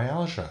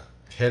fibromyalgia.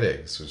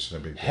 Headaches, which is a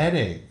big deal.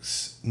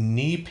 Headaches,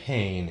 knee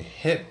pain,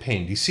 hip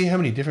pain. Do you see how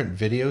many different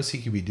videos he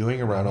could be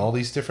doing around all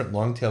these different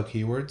long tail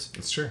keywords?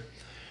 It's true.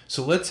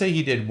 So let's say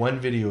he did 1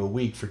 video a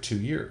week for 2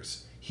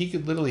 years. He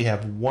could literally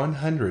have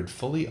 100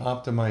 fully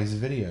optimized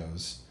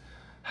videos.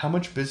 How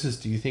much business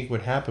do you think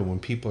would happen when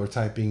people are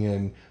typing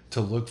in to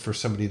look for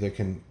somebody that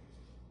can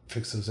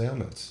fix those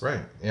ailments?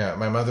 Right. Yeah.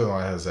 My mother-in-law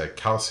has a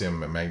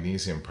calcium and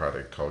magnesium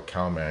product called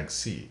CalMag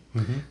C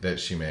that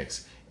she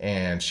makes.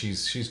 And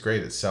she's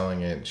great at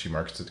selling it. She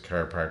markets it to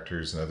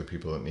chiropractors and other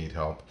people that need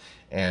help.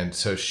 And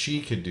so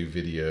she could do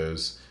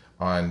videos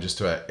on just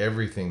about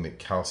everything that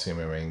calcium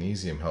and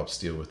magnesium helps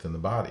deal with in the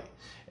body.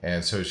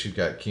 And so she's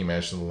got, can you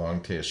imagine the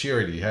long tail? She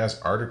already has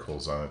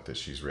articles on it that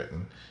she's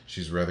written.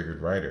 She's a rather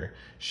good writer.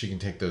 She can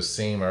take those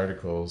same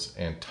articles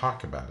and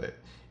talk about it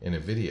in a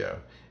video.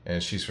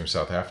 And she's from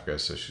South Africa,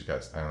 so she's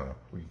got, I don't know,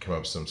 we can come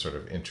up with some sort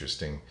of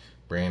interesting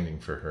branding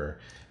for her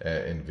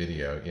in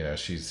video.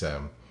 She's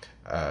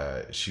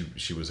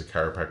she was a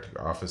chiropractic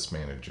office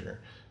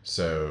manager.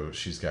 So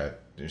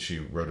she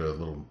wrote a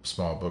little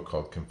small book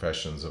called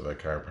Confessions of a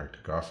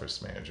Chiropractic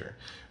Office Manager,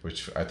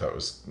 which I thought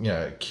was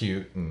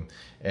cute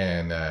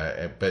and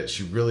but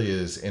she really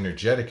is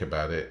energetic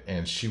about it,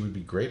 and she would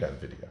be great on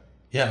video.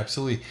 Yeah,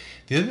 absolutely.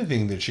 The other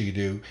thing that she could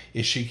do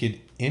is she could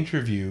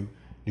interview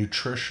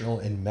nutritional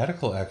and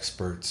medical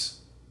experts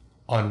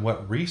on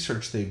what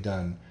research they've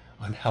done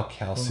on how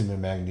calcium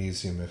and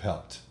magnesium have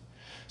helped.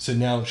 So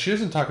now she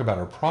doesn't talk about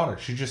her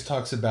product, she just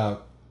talks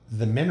about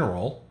the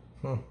mineral.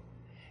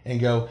 And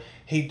go,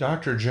 hey,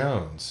 Dr.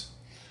 Jones,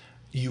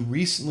 you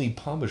recently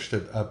published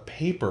a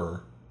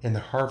paper in the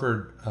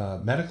Harvard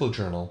Medical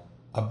Journal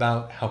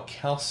about how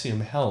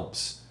calcium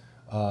helps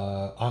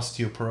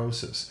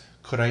osteoporosis.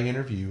 Could I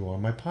interview you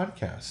on my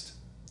podcast?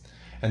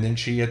 And then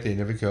she, at the end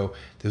of it, go,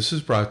 this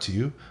was brought to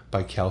you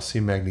by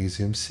Calcium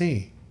Magnesium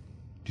C.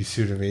 Do you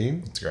see what I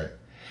mean? That's great.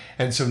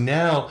 And so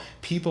now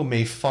people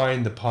may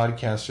find the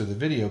podcast or the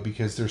video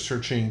because they're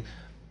searching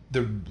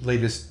the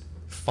latest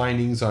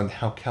findings on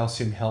how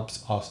calcium helps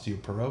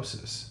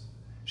osteoporosis.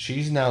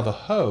 She's now the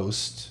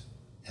host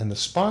and the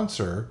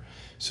sponsor.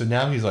 So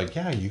now he's like,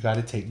 yeah, you got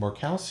to take more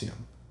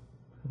calcium.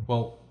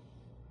 Well,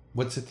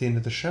 what's at the end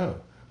of the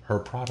show? Her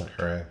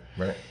product.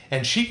 Right.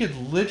 And she could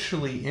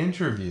literally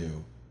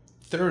interview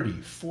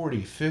 30,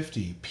 40,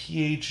 50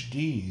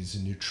 PhDs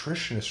and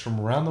nutritionists from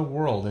around the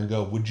world and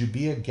go, would you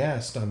be a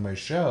guest on my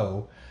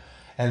show?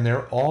 And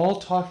they're all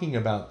talking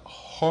about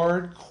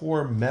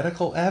hardcore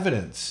medical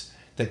evidence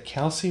that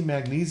calcium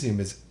magnesium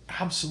is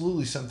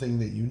absolutely something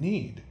that you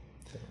need.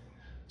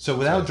 So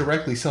without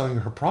directly selling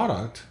her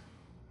product,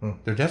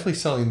 they're definitely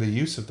selling the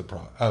use of the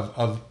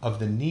of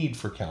the need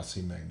for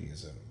calcium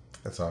magnesium.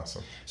 That's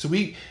awesome. So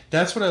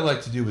that's what I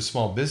like to do with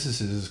small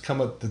businesses is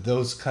come up with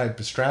those type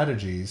of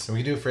strategies. And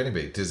we can do it for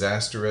anybody.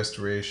 Disaster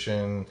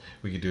restoration.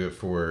 We could do it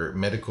for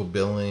medical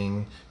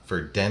billing, for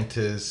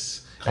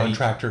dentists,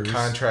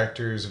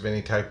 contractors of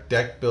any type,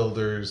 deck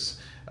builders,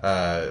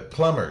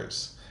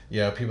 plumbers.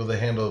 People that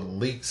handle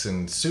leaks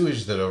and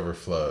sewage that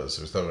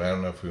overflows. Or so I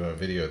don't know if we want to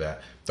video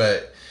that,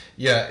 but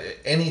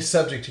any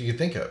subject you could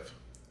think of.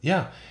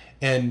 Yeah,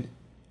 and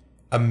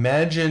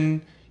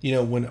imagine.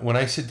 When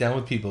I sit down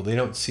with people, they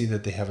don't see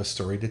that they have a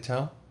story to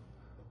tell.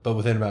 But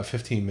within about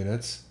 15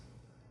 minutes,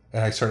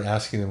 and I start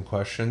asking them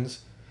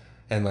questions,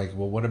 and like,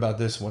 well, what about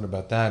this? What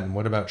about that? And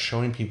what about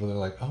showing people? They're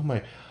like, oh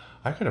my,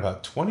 I got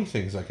about 20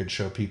 things I could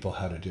show people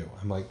how to do.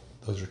 I'm like,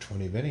 those are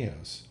 20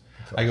 videos.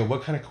 Awesome. I go,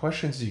 what kind of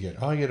questions do you get?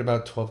 Oh, I get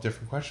about 12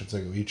 different questions. I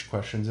go, each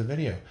question's a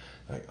video.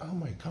 Like, oh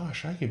my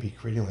gosh, I could be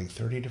creating like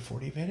 30 to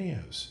 40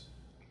 videos.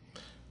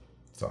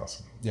 It's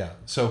awesome. Yeah.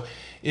 So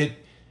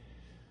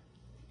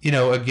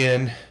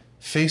again,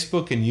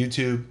 Facebook and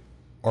YouTube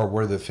are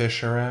where the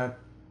fish are at.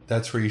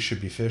 That's where you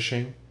should be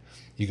fishing.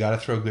 You got to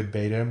throw good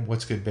bait in.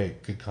 What's good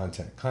bait? Good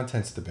content.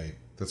 Content's the bait.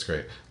 That's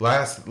great.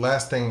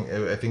 Last thing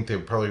I think they're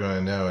probably going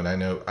to know, and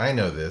I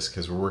know this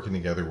because we're working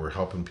together. We're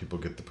helping people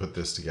put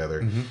this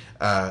together.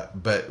 Mm-hmm.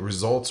 But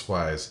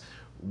results-wise,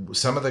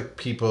 some of the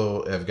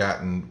people have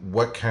gotten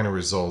what kind of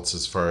results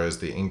as far as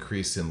the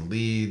increase in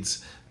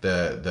leads,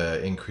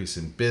 the increase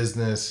in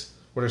business?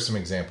 What are some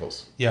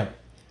examples? Yeah.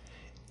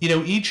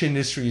 Each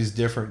industry is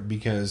different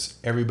because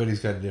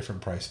everybody's got a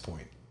different price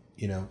point.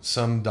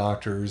 Some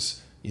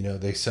doctors,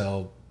 they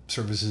sell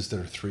services that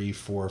are $3,000,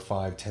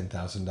 $4,000,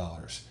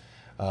 $5,000,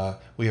 $10,000.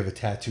 We have a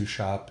tattoo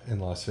shop in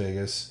Las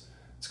Vegas.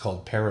 It's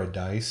called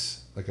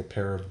Paradise, like a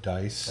pair of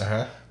dice,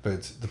 but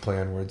it's the play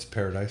on words,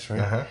 paradise,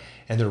 right?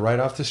 And they're right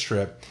off the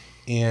strip.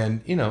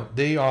 And,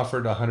 they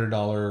offered a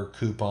 $100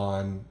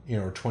 coupon,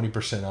 or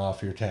 20%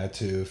 off your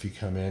tattoo if you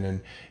come in.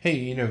 And, hey,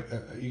 you're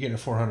getting a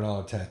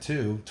 $400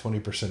 tattoo,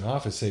 20%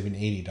 off is saving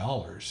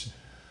 $80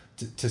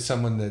 to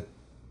someone that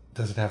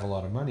doesn't have a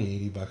lot of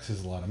money. $80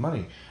 is a lot of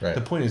money. Right.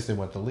 The point is they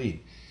want the lead.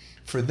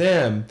 For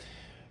them,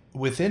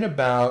 within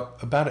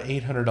about an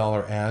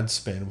 $800 ad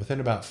spend, within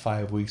about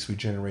 5 weeks, we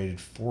generated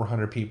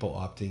 400 people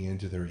opting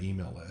into their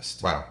email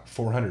list. Wow.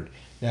 400.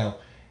 Now,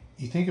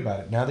 you think about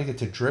it. Now they get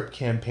to drip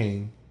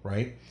campaign,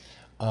 right?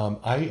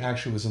 I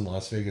actually was in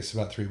Las Vegas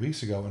about 3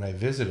 weeks ago, and I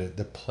visited.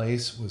 The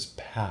place was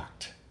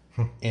packed,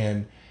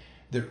 and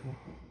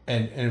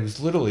it was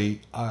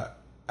literally.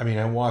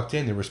 I walked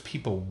in. There was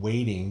people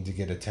waiting to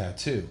get a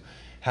tattoo.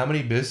 How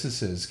many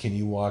businesses can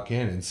you walk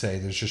in and say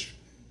there's just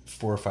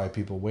 4 or 5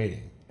 people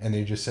waiting? And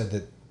they just said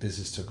that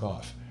business took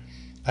off.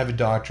 I have a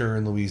doctor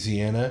in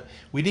Louisiana.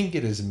 We didn't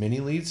get as many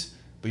leads,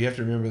 but you have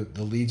to remember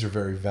the leads are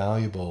very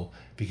valuable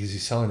because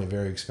he's selling a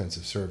very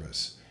expensive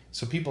service.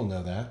 So people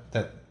know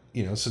that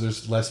so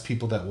there's less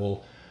people that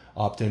will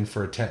opt in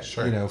for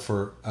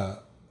for a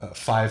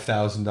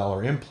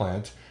 $5,000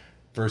 implant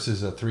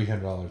versus a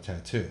 $300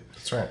 tattoo.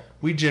 That's right.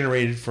 We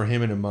generated for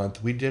him in a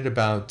month. We did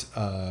about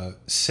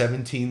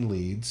 17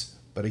 leads,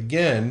 but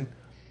again,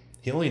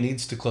 he only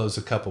needs to close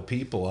a couple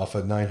people off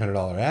a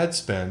 $900 ad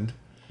spend.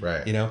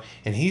 Right.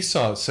 And he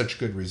saw such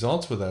good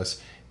results with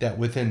us that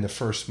within the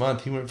first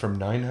month, he went from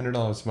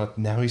 $900 a month.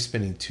 Now he's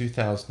spending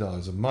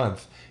 $2,000 a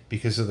month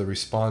because of the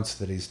response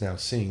that he's now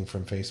seeing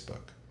from Facebook.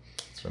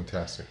 It's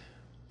fantastic.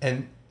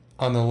 And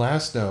on the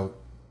last note,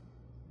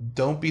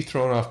 don't be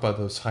thrown off by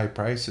those high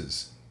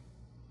prices.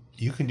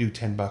 You can do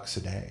 $10 a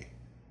day.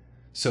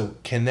 So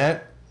can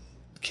that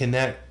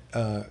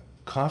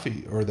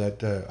coffee or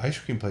that ice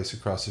cream place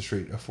across the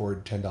street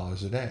afford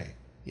 $10 a day?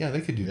 Yeah,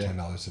 they could do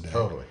 $10 a day.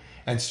 Totally.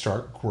 And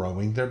start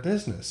growing their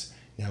business.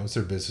 Now, as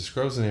their business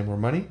grows and they have more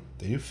money,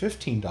 they do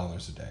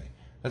 $15 a day.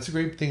 That's a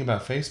great thing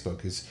about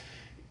Facebook is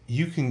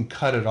you can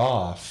cut it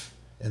off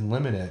and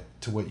limit it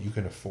to what you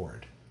can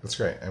afford. That's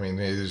great.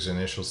 There's an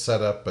initial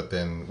setup, but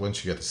then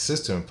once you get the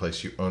system in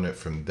place, you own it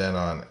from then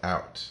on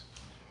out.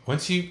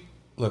 Once you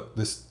look,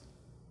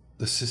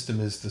 the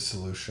system is the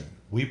solution.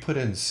 We put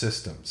in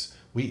systems.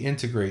 We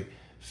integrate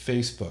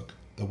Facebook,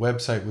 the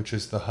website, which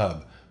is the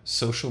hub,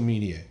 social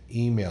media,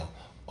 email,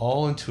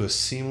 all into a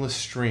seamless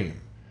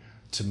stream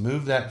to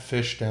move that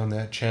fish down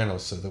that channel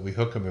so that we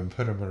hook them and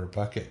put them in our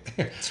bucket.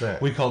 That's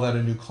right. We call that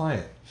a new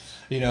client.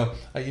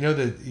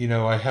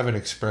 I have an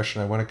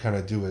expression. I want to kind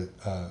of do it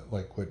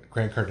like what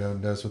Grant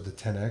Cardone does with the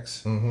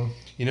 10X. Mm-hmm.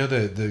 You know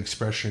the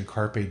expression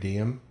carpe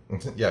diem?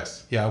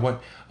 Yes. Yeah,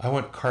 I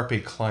want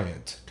carpe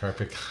client.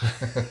 Carpe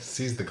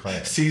seize the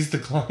client. Seize the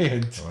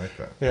client. I like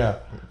that. Yeah.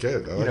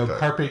 Good. I like that.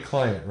 Carpe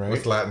client, right?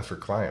 What's Latin for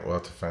client? We'll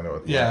have to find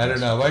out what I don't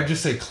know. I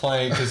just say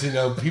client because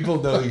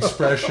people know the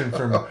expression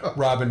from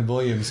Robin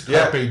Williams,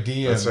 carpe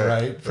diem,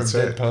 right? From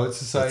Dead Poets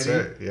Society.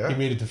 That's right. Yeah.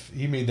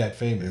 He made that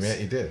famous. Yeah,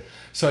 he did.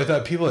 So I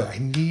thought I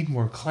need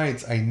more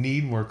clients. I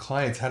need more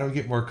clients. How do I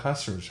get more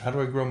customers? How do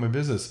I grow my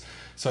business?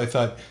 So I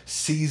thought,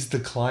 seize the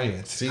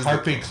client.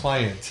 Carpe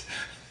client.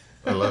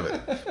 I love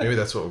it. Maybe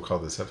that's what we'll call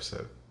this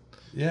episode.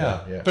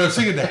 Yeah. But I was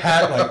thinking the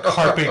hat like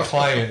carpe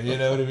client. You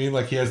know what I mean?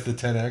 Like he has the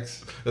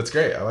 10X. That's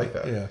great. I like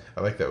that. Yeah.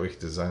 I like that. We could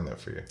design that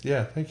for you.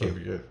 Yeah. Thank you.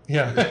 That'd be good.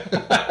 Yeah.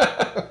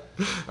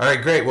 All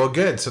right, great. Well,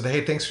 good. So,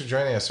 hey, thanks for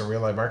joining us on Real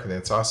Life Marketing.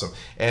 It's awesome.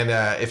 And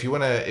if you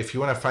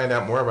wanna find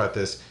out more about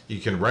this, you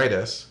can write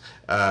us.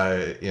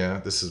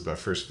 This is my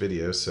first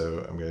video,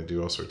 so I'm going to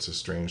do all sorts of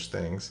strange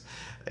things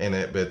in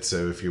it. But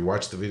so if you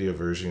watch the video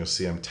version, you'll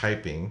see I'm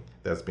typing.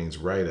 That means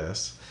write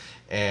us.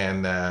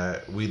 And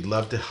we'd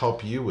love to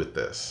help you with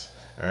this.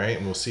 All right.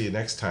 And we'll see you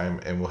next time.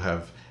 And we'll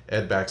have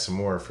Ed back some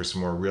more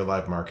real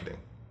live marketing.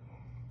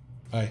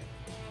 Bye.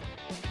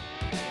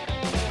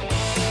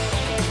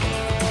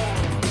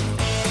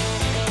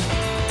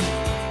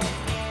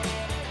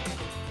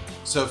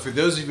 So for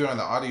those of you on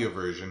the audio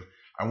version,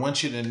 I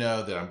want you to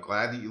know that I'm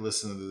glad that you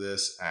listened to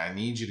this. I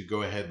need you to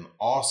go ahead and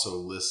also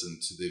listen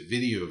to the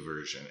video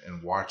version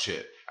and watch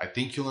it. I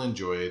think you'll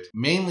enjoy it,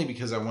 mainly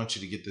because I want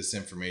you to get this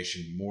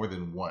information more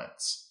than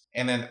once.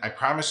 And then I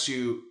promised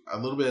you a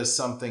little bit of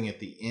something at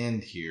the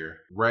end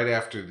here, right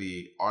after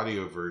the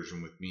audio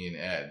version with me and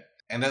Ed.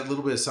 And that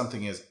little bit of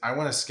something is I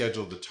want to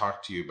schedule to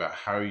talk to you about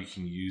how you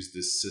can use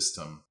this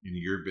system in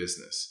your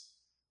business.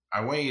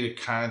 I want you to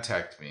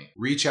contact me.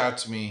 Reach out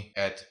to me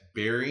at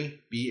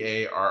Barry,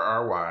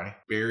 B-A-R-R-Y,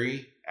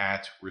 Barry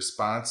at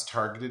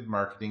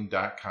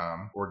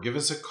responsetargetedmarketing.com, or give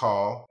us a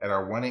call at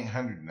our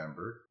 1-800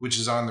 number, which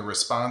is on the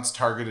Response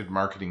Targeted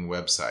Marketing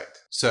website.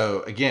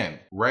 So again,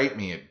 write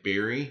me at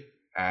Barry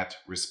at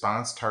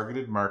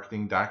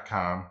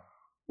responsetargetedmarketing.com,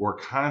 or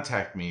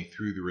contact me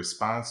through the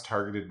Response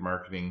Targeted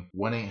Marketing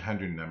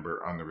 1-800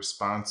 number on the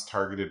Response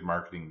Targeted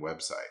Marketing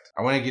website.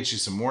 I want to get you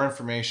some more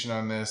information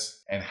on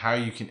this and how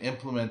you can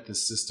implement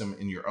this system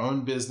in your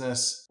own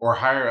business or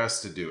hire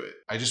us to do it.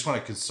 I just want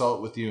to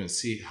consult with you and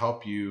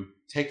help you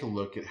take a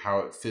look at how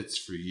it fits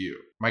for you.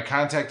 My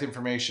contact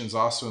information is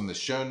also in the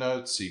show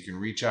notes, so you can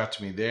reach out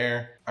to me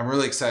there. I'm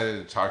really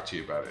excited to talk to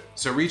you about it.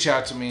 So reach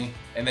out to me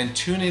and then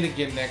tune in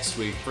again next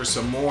week for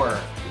some more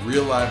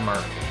real live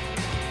marketing.